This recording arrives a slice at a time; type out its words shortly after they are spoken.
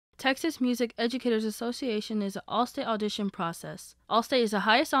Texas Music Educators Association is an all-state audition process. All-state is the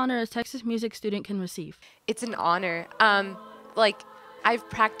highest honor a Texas music student can receive. It's an honor. I've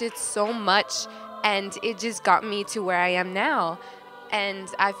practiced so much, and it just got me to where I am now. And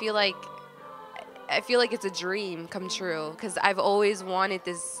I feel like it's a dream come true, because I've always wanted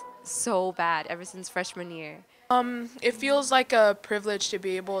this so bad ever since freshman year. It feels like a privilege to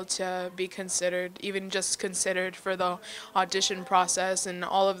be able to be considered, even just considered for the audition process and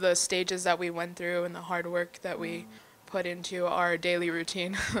all of the stages that we went through and the hard work that we put into our daily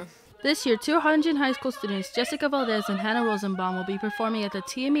routine. This year, 200 high school students, Jessica Valdez and Hannah Rosenbaum, will be performing at the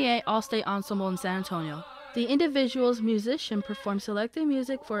TMEA All-State Ensemble in San Antonio. The individual's musician performs selected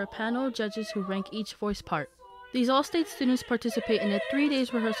music for a panel of judges who rank each voice part. These all-state students participate in a 3-day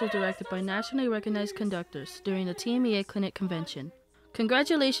rehearsal directed by nationally recognized conductors during the TMEA Clinic Convention.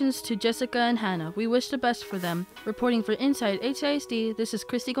 Congratulations to Jessica and Hannah. We wish the best for them. Reporting for Inside HISD, this is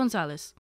Christy Gonzalez.